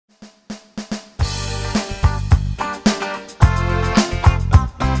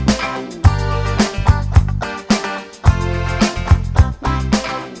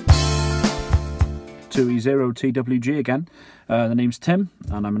2E0TWG again. The name's Tim,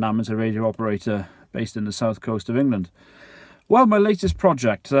 and I'm an amateur radio operator based in the south coast of England. Well, my latest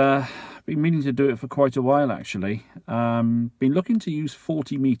project, been meaning to do it for quite a while actually. Been looking to use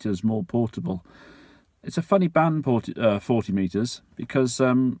 40 meters more portable. It's a funny band, 40 meters, because,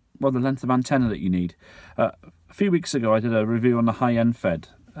 well, the length of antenna that you need. A few weeks ago I did a review on the high end-fed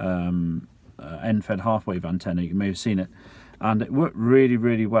half-wave antenna. You may have seen it, and it worked really,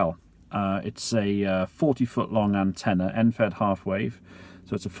 really well. It's a 40-foot long antenna, end-fed half-wave,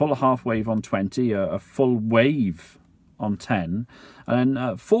 so it's a full half-wave on 20, a full wave on 10, and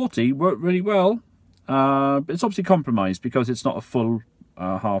then 40 worked really well. It's obviously compromised because it's not a full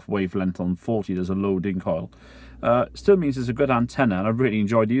half wavelength on 40. There's a loading coil. Still means it's a good antenna, and I've really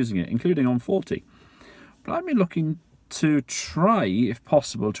enjoyed using it, including on 40. But I've been looking to try, if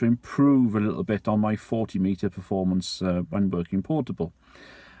possible, to improve a little bit on my 40 meter performance when working portable.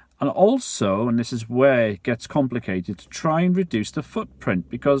 And also, and this is where it gets complicated, to try and reduce the footprint,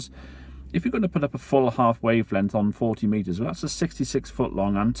 because if you're going to put up a full half wavelength on 40 meters, well, that's a 66-foot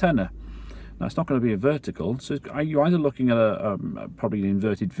long antenna. Now, it's not going to be a vertical, so you're either looking at probably an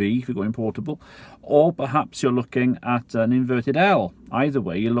inverted V if you're going portable, or perhaps you're looking at an inverted L. Either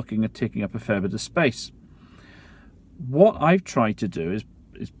way, you're looking at taking up a fair bit of space. What I've tried to do is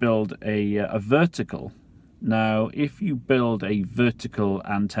build a vertical. Now, if you build a vertical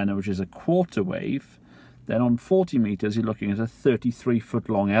antenna, which is a quarter wave, then on 40 meters you're looking at a 33-foot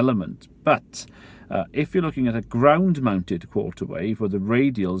long element. But if you're looking at a ground-mounted quarter wave, where the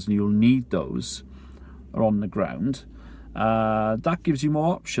radials, and you'll need those, are on the ground, that gives you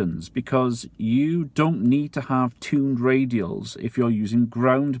more options, because you don't need to have tuned radials if you're using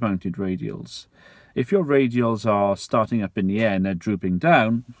ground-mounted radials. If your radials are starting up in the air and they're drooping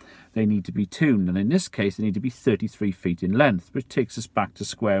down, they need to be tuned, and in this case they need to be 33 feet in length, which takes us back to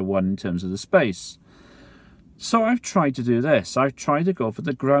square one in terms of the space. So I've tried to do this. I've tried to go for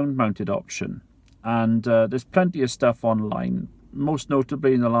the ground-mounted option, and there's plenty of stuff online, most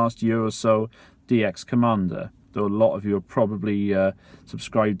notably in the last year or so, DX Commander, though a lot of you are probably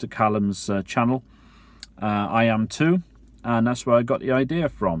subscribed to Callum's channel. I am too, and that's where I got the idea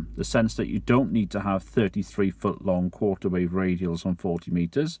from, the sense that you don't need to have 33-foot long quarter wave radials on 40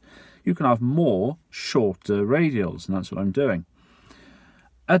 meters. You can have more shorter radials, and that's what I'm doing.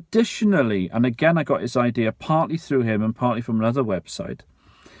 Additionally, and again I got this idea partly through him and partly from another website,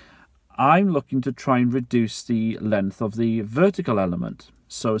 I'm looking to try and reduce the length of the vertical element.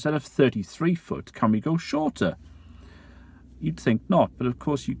 So instead of 33 foot, can we go shorter? You'd think not, but of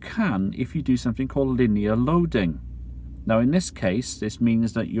course you can if you do something called linear loading. Now in this case, this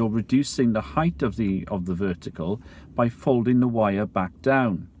means that you're reducing the height of the vertical by folding the wire back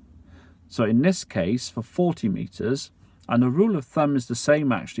down. So in this case, for 40 meters, and the rule of thumb is the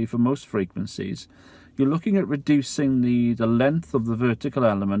same actually for most frequencies, you're looking at reducing the length of the vertical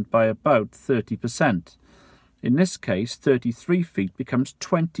element by about 30%. In this case, 33 feet becomes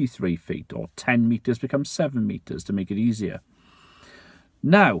 23 feet, or 10 meters becomes 7 meters to make it easier.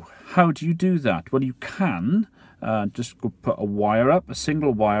 Now, how do you do that? Well, you can just go put a wire up, a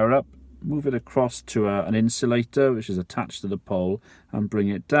single wire up, move it across to an insulator which is attached to the pole, and bring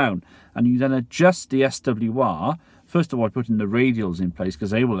it down. And you then adjust the SWR. First of all, putting the radials in place,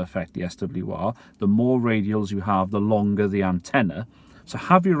 because they will affect the SWR. The more radials you have, the longer the antenna. So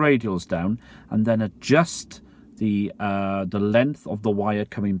have your radials down, and then adjust the length of the wire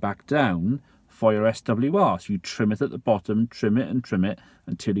coming back down for your SWR. So you trim it at the bottom, trim it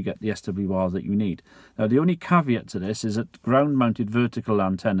until you get the SWR that you need. Now, the only caveat to this is that ground-mounted vertical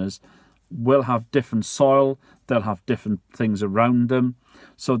antennas will have different soil, they'll have different things around them,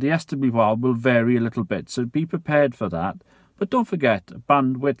 so the SWR will vary a little bit, so be prepared for that. But don't forget,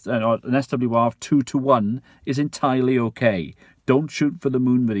 bandwidth, an SWR of 2 to 1 is entirely okay. Don't shoot for the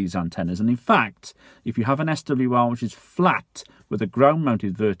moon with these antennas, and in fact, if you have an SWR which is flat with a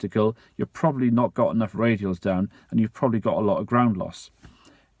ground-mounted vertical, you've probably not got enough radials down, and you've probably got a lot of ground loss.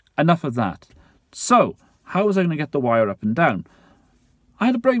 Enough of that. So, how was I going to get the wire up and down? I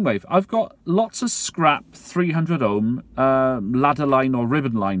had a brainwave. I've got lots of scrap 300 ohm ladder line or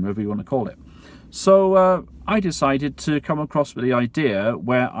ribbon line, whatever you want to call it. So I decided to come across with the idea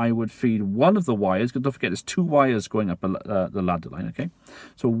where I would feed one of the wires, because don't forget there's two wires going up the ladder line, okay?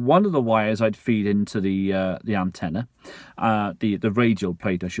 So one of the wires I'd feed into the antenna, the radial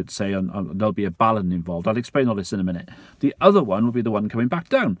plate I should say, and there'll be a balun involved. I'll explain all this in a minute. The other one will be the one coming back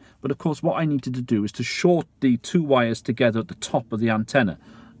down. But of course what I needed to do is to short the two wires together at the top of the antenna.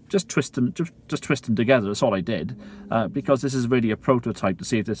 Just twist them together. That's all I did, because this is really a prototype to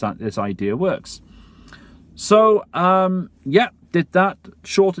see if this idea works. So yeah, did that,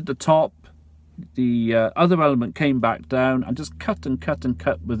 shorted the top, the other element came back down and just cut and cut and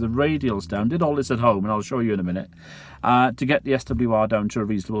cut with the radials down. Did all this at home, and I'll show you in a minute, to get the SWR down to a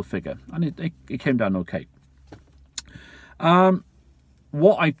reasonable figure, and it came down okay.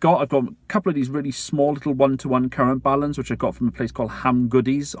 What I've got a couple of these really small little 1-to-1 current baluns, which I got from a place called Ham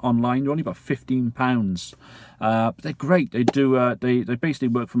Goodies online. They're only about £15. But they're great. They do they basically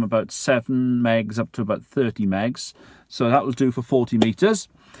work from about 7 megs up to about 30 megs. So that will do for 40 meters.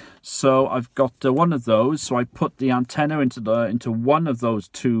 So I've got one of those. So I put the antenna into one of those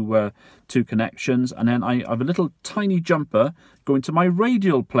two connections, and then I have a little tiny jumper going to my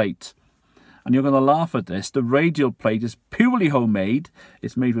radial plate. And you're going to laugh at this. The radial plate is purely homemade.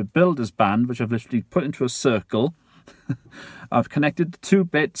 It's made with builder's band, which I've literally put into a circle. I've connected the 2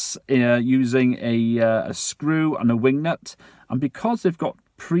 bits using a screw and a wing nut. And because they've got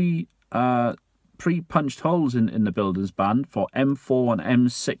pre-punched holes in the builder's band for M4 and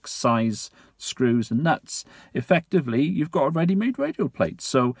M6 size screws and nuts, effectively you've got a ready-made radial plate.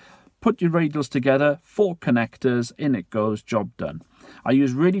 So put your radials together, 4 connectors, in it goes, job done. I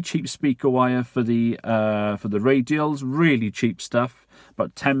use really cheap speaker wire for the radials, really cheap stuff,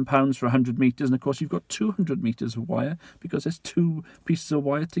 about £10 for 100 meters, and of course you've got 200 meters of wire because there's 2 pieces of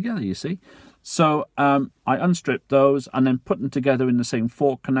wire together, you see. So I unstripped those and then put them together in the same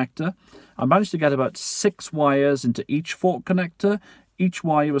fork connector. I managed to get about 6 wires into each fork connector. Each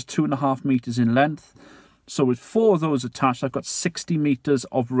wire was 2.5 meters in length. So with 4 of those attached, I've got 60 meters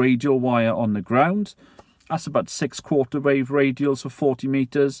of radial wire on the ground. That's about 6 quarter wave radials for 40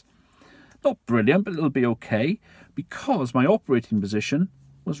 meters. Not brilliant, but it'll be okay, because my operating position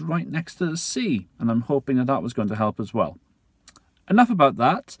was right next to the sea, and I'm hoping that that was going to help as well. Enough about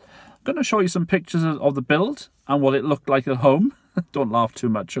that. I'm going to show you some pictures of the build and what it looked like at home. Don't laugh too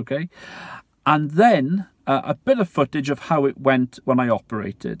much, okay? And then a bit of footage of how it went when I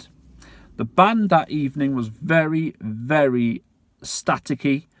operated. The band that evening was very, very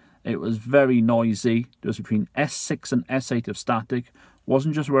staticky. It was very noisy. It was between S6 and S8 of static.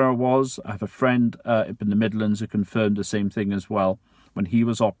 Wasn't just where I was. I have a friend up in the Midlands who confirmed the same thing as well, when he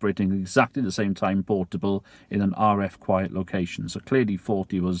was operating exactly the same time portable in an RF quiet location. So clearly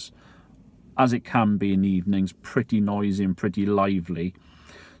 40 was, as it can be in the evenings, pretty noisy and pretty lively.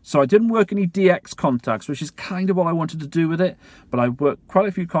 So I didn't work any DX contacts, which is kind of what I wanted to do with it, but I worked quite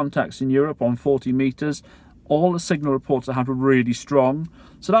a few contacts in Europe on 40 meters. All the signal reports I had were really strong,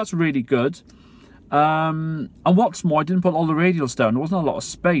 so that's really good. And what's more, I didn't put all the radials down. There wasn't a lot of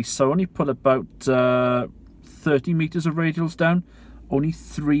space, so I only put about 30 meters of radials down. Only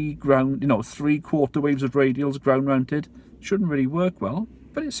 3 quarter waves of radials ground mounted. Shouldn't really work well,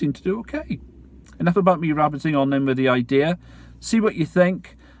 but it seemed to do okay. Enough about me rabbiting on then with the idea. See what you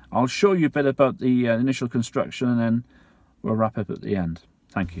think. I'll show you a bit about the initial construction, and then we'll wrap up at the end.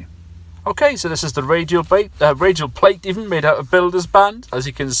 Thank you. Okay, so this is the radial plate even made out of builder's band. As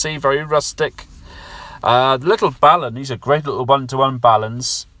you can see, very rustic. The little balun, these are great little 1-to-1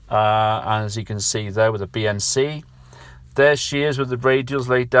 baluns. As you can see there with a BNC. There she is with the radials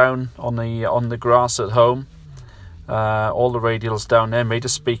laid down on the grass at home. All the radials down there made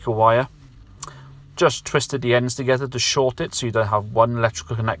of speaker wire. Just twisted the ends together to short it so you don't have one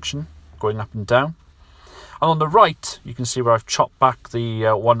electrical connection going up and down. And on the right, you can see where I've chopped back the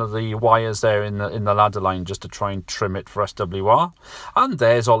one of the wires there in the ladder line just to try and trim it for SWR. And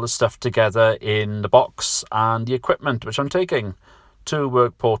there's all the stuff together in the box and the equipment which I'm taking to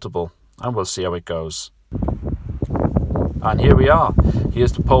work portable. And we'll see how it goes. And here we are.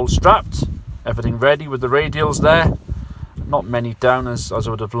 Here's the pole strapped. Everything ready with the radials there. Not many down as I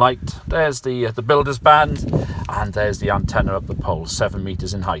would have liked. There's the builder's band. And there's the antenna up the pole, 7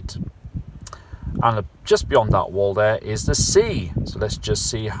 meters in height. And just beyond that wall there is the sea. So let's just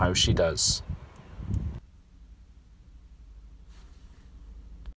see how she does.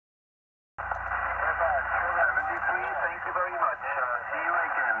 Thank you very much. See you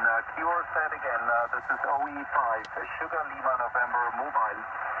again. Cure said again. This is OE5, Sugar Lima November Mobile.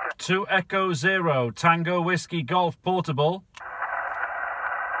 2 Echo 0, Tango Whiskey Golf Portable.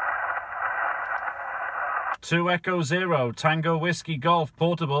 2 Echo 0, Tango Whiskey Golf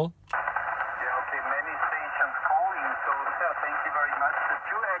Portable.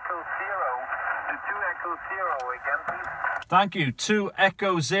 Thank you. 2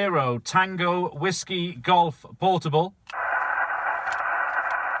 Echo 0, Tango Whiskey Golf Portable. Okay,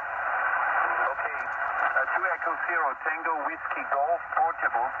 2 Echo 0, Tango Whiskey Golf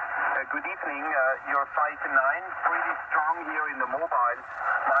Portable. Good evening. You're 5 to 9, pretty strong here in the mobile.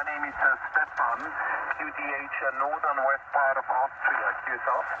 My name is Stefan. QTH, northern west part of Austria.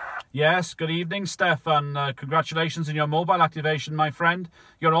 QSL. Yes, good evening, Stefan. Congratulations on your mobile activation, my friend.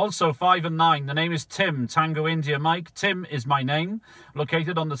 You're also 5 and 9. The name is Tim, Tango India Mike. Tim is my name,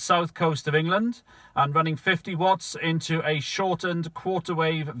 located on the south coast of England and running 50 watts into a shortened quarter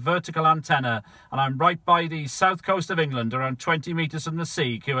wave vertical antenna. And I'm right by the south coast of England, around 20 meters from the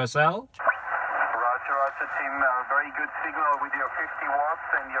sea, QSL. Roger, Tim. Very good signal with your 50 watts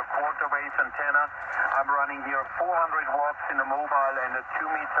and your quarter wave antenna. I'm running here 400 watts in a mobile and a 2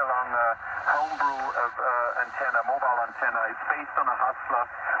 meter long homebrew antenna, mobile antenna. It's based on a Hustler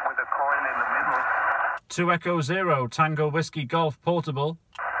with a coil in the middle. 2 Echo 0, Tango Whiskey Golf Portable.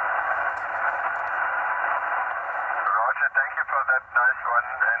 Roger, thank you for that nice one,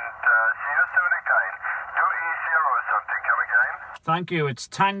 and see you soon again. 2E0 something, come again? Thank you. It's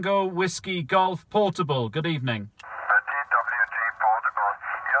Tango Whiskey Golf Portable. Good evening. TWG Portable,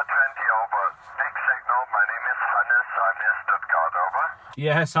 you're 20 over. Big signal, my name is Hannes, I'm near Stuttgart, over.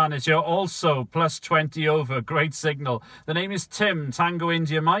 Yes, Hannes, you're also plus 20 over. Great signal. The name is Tim, Tango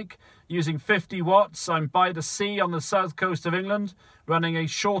India Mike, using 50 watts. I'm by the sea on the south coast of England, running a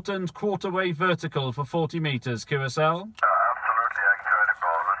shortened quarter wave vertical for 40 meters, QSL. Absolutely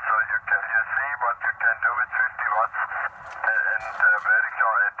incredible. So you see what you can do with 50 watts and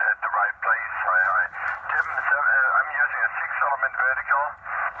vertical at the right place. Tim, I'm using a 6-element vertical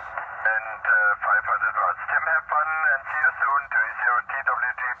and 500 watts. Tim, have fun and see you soon. 20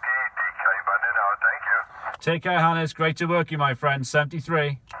 TWGP DK running out. Thank you. Take care, Hannes. Great to work you, my friend.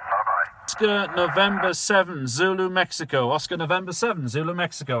 73. Oscar November 7, Zulu, Mexico. Oscar November 7, Zulu,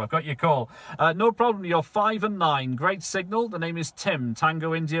 Mexico. I've got your call. No problem. You're 5 and 9. Great signal. The name is Tim,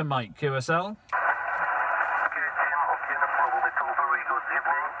 Tango India Mike, QSL. Okay, Tim. Okay, no problem at all. Very good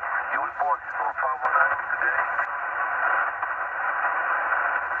evening. You report for 519 today.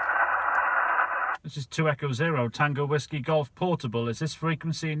 This is 2 Echo 0, Tango Whiskey Golf Portable. Is this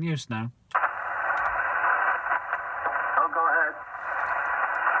frequency in use now?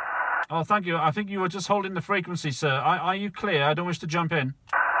 Oh, thank you. I think you were just holding the frequency, sir. Are you clear? I don't wish to jump in.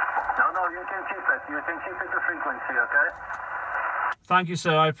 No, you can keep it. You can keep it the frequency, okay? Thank you,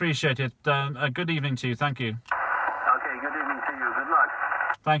 sir. I appreciate it. A good evening to you. Thank you. Okay, good evening to you. Good luck.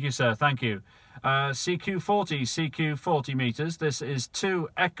 Thank you, sir. Thank you. CQ 40 meters. This is 2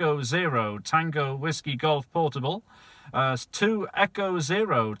 Echo 0, Tango Whiskey Golf Portable. 2 Echo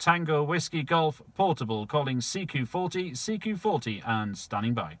 0, Tango Whiskey Golf Portable, calling CQ 40, and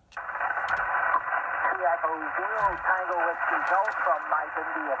standing by. Tango Whiskey Golf from Mike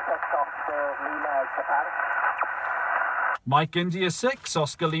India 6 Oscar Lima, Japan. Mike India 6,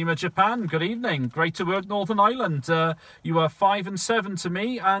 Oscar Lima, Japan. Good evening. Great to work, Northern Ireland. You are 5 and 7 to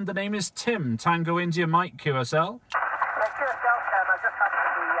me, and the name is Tim, Tango India Mike, QSL. Yeah, QSL, Tim. I just happened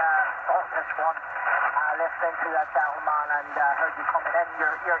to be on this one, listening to that gentleman, and heard you coming in.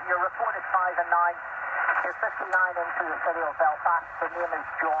 Your report is 5 and 9. You're 59 into the city of Belfast. The name is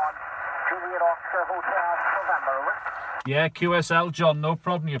John. Juliet Oscar Hotel, November, over. Yeah, QSL, John, no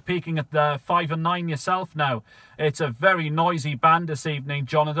problem. You're peaking at 5 and 9 yourself now. It's a very noisy band this evening,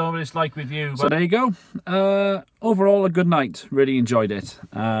 John. I don't know what it's like with you. But... So there you go. Overall, a good night. Really enjoyed it.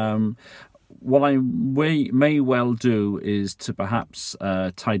 What I may well do is to perhaps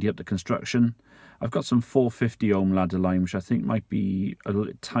tidy up the construction. I've got some 450 ohm ladder line, which I think might be a little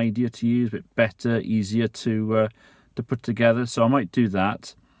bit tidier to use, a bit better, easier to put together. So I might do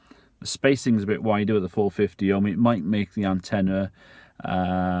that. The spacing is a bit wider with the 450 ohm. It might make the antenna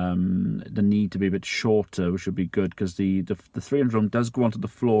the need to be a bit shorter, which would be good because the 300 ohm does go onto the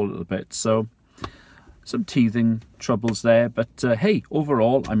floor a little bit. So some teething troubles there. But hey,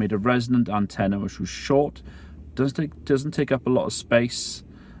 overall, I made a resonant antenna which was short. Doesn't take up a lot of space.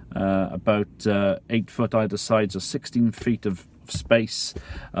 About 8 foot either side, so 16 feet of space.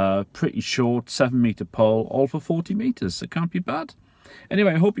 Pretty short, 7 meter pole, all for 40 meters. It can't be bad.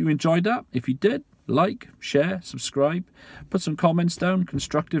 Anyway, I hope you enjoyed that. If you did, like, share, subscribe, put some comments down,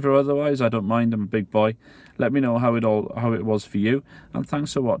 constructive or otherwise. I don't mind. I'm a big boy. Let me know how it was for you. And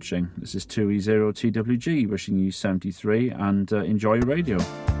thanks for watching. This is 2E0 TWG wishing you 73 and enjoy your radio.